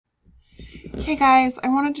Hey guys, I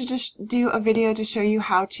wanted to just do a video to show you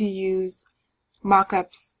how to use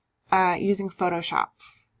mockups using Photoshop.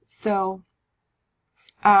 So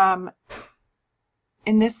in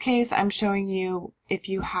this case, I'm showing you if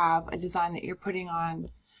you have a design that you're putting on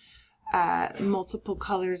multiple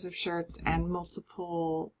colors of shirts and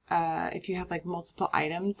multiple, if you have like multiple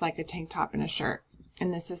items like a tank top and a shirt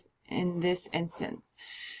in this instance.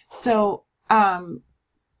 So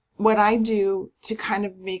what I do to kind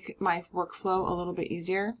of make my workflow a little bit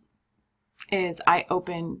easier is I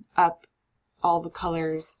open up all the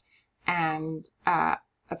colors and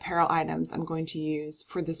apparel items I'm going to use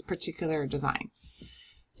for this particular design.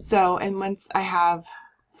 So, and once I have,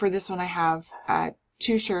 for this one I have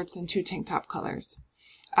 2 shirts and 2 tank top colors.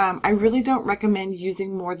 I really don't recommend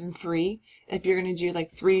using more than 3. If you're going to do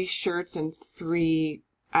like 3 shirts and 3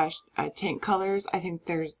 tank colors, I think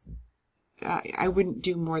there's I wouldn't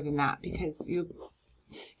do more than that, because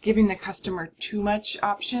giving the customer too much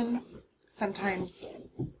options sometimes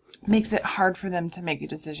makes it hard for them to make a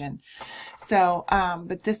decision. So,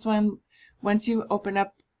 but this one, once you open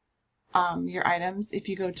up your items, if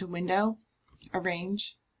you go to Window,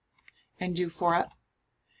 Arrange, and do 4 up,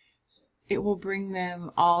 it will bring them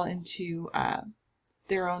all into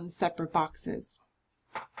their own separate boxes.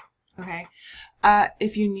 Okay.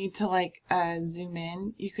 If you need to like zoom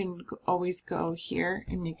in, you can always go here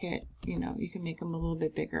and make it, you know, you can make them a little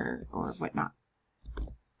bit bigger or whatnot.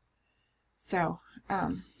 So,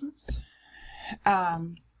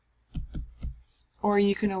 or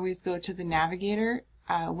you can always go to the navigator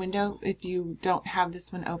window. If you don't have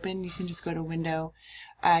this one open, you can just go to Window,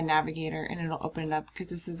 Navigator, and it'll open it up, because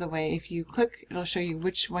this is a way, if you click, it'll show you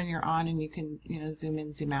which one you're on, and you can, you know, zoom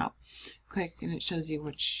in, zoom out. Click, and it shows you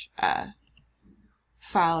which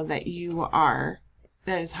file that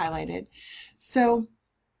that is highlighted. So,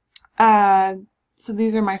 so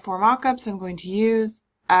these are my 4 mockups I'm going to use.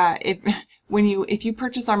 If you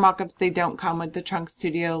purchase our mockups, they don't come with the Trunk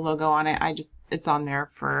Studio logo on it. It's on there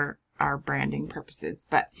for our branding purposes,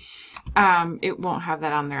 but it won't have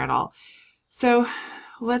that on there at all. So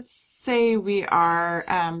let's say we are,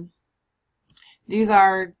 these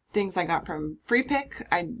are things I got from Free Pick.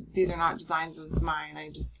 These are not designs of mine. I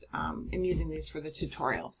just am using these for the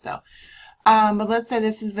tutorial. So, but let's say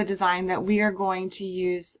this is the design that we are going to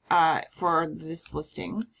use for this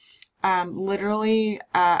listing. Literally,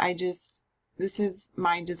 this is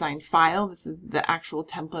my design file. This is the actual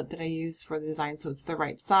template that I use for the design, so it's the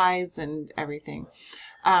right size and everything.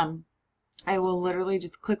 I will literally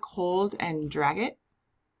just click, hold, and drag it.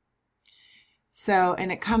 So,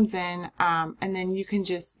 and it comes in, and then you can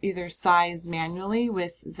just either size manually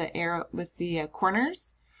with the arrow, with the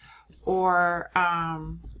corners, or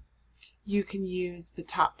you can use the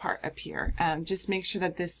top part up here. Just make sure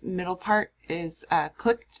that this middle part is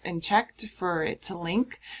clicked and checked for it to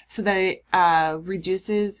link, so that it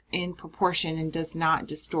reduces in proportion and does not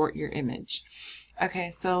distort your image. Okay,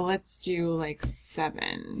 so let's do like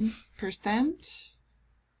 7%.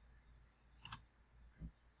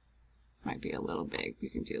 Might be a little big. We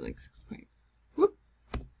can do like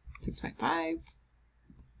 6.5.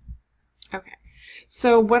 Okay.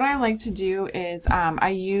 So what I like to do is I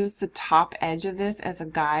use the top edge of this as a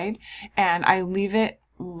guide, and I leave it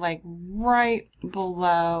like right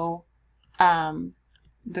below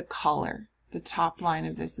the collar. The top line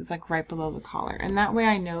of this is like right below the collar, and that way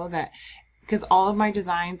I know that, because all of my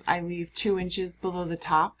designs I leave 2 inches below the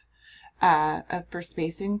top for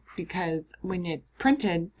spacing, because when it's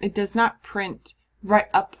printed, it does not print right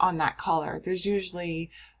up on that collar. There's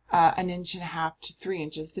usually 1.5 inches to 3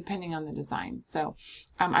 inches depending on the design. So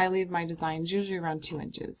I leave my designs usually around 2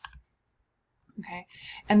 inches. Okay,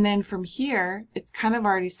 and then from here, it's kind of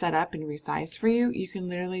already set up and resized for you. You can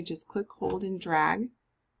literally just click, hold, and drag,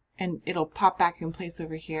 and it'll pop back in place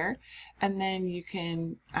over here. And then you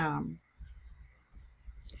can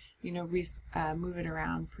you know, move it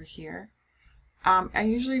around for here. I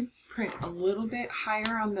usually print a little bit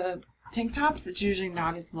higher on the tank tops. It's usually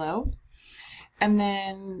not as low. And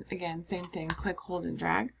then again, same thing, click, hold, and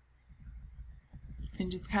drag,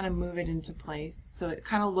 and just kind of move it into place so it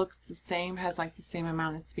kind of looks the same, has like the same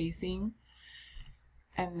amount of spacing.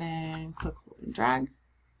 And then click, hold, and drag.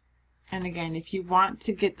 And again, if you want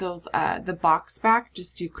to get those the box back,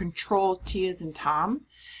 just do Control T as in Tom,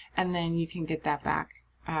 and then you can get that back.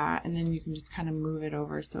 And then you can just kind of move it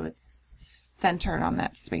over so it's centered on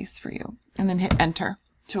that space for you, and then hit Enter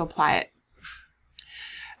to apply it.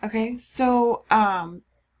 Okay, so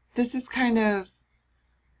this is kind of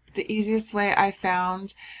the easiest way I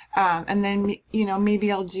found, and then, you know,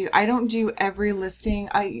 maybe I don't do every listing.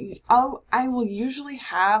 I will usually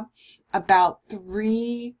have about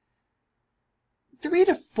 3 3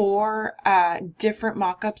 to 4 different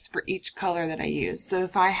mock-ups for each color that I use. So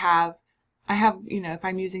if I have, if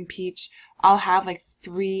I'm using peach, I'll have like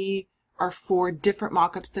 3 or 4 different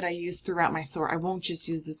mock-ups that I use throughout my store. I won't just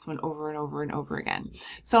use this one over and over and over again.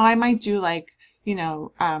 So I might do like,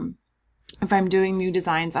 if I'm doing new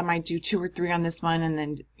designs, I might do 2 or 3 on this one, and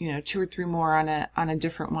then 2 or 3 more on a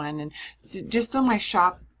different one, and just so my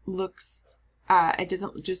shop looks, it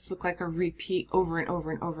doesn't just look like a repeat over and over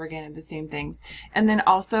and over again of the same things. And then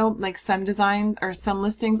also, like some design or some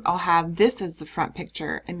listings, I'll have this as the front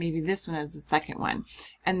picture and maybe this one as the second one,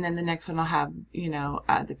 and then the next one I'll have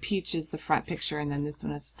the peach as the front picture, and then this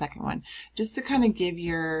one as the second one, just to kind of give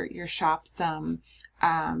your shop some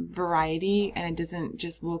variety, and it doesn't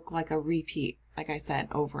just look like a repeat, like I said,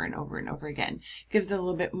 over and over and over again. Gives it a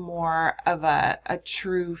little bit more of a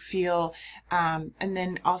true feel, and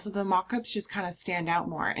then also the mock-ups just kind of stand out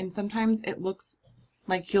more, and sometimes it looks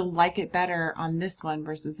like you'll like it better on this one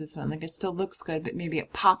versus this one. Like it still looks good, but maybe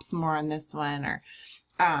it pops more on this one, or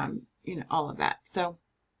all of that. So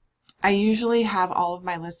I usually have all of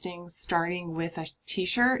my listings starting with a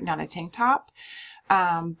t-shirt, not a tank top.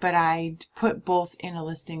 But I put both in a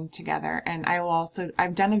listing together, and I will also,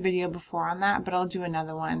 I've done a video before on that, but I'll do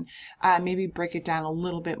another one, maybe break it down a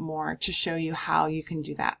little bit more to show you how you can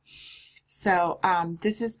do that. So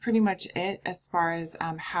this is pretty much it as far as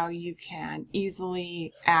how you can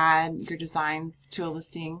easily add your designs to a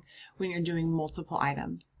listing when you're doing multiple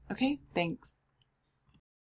items. Okay, thanks.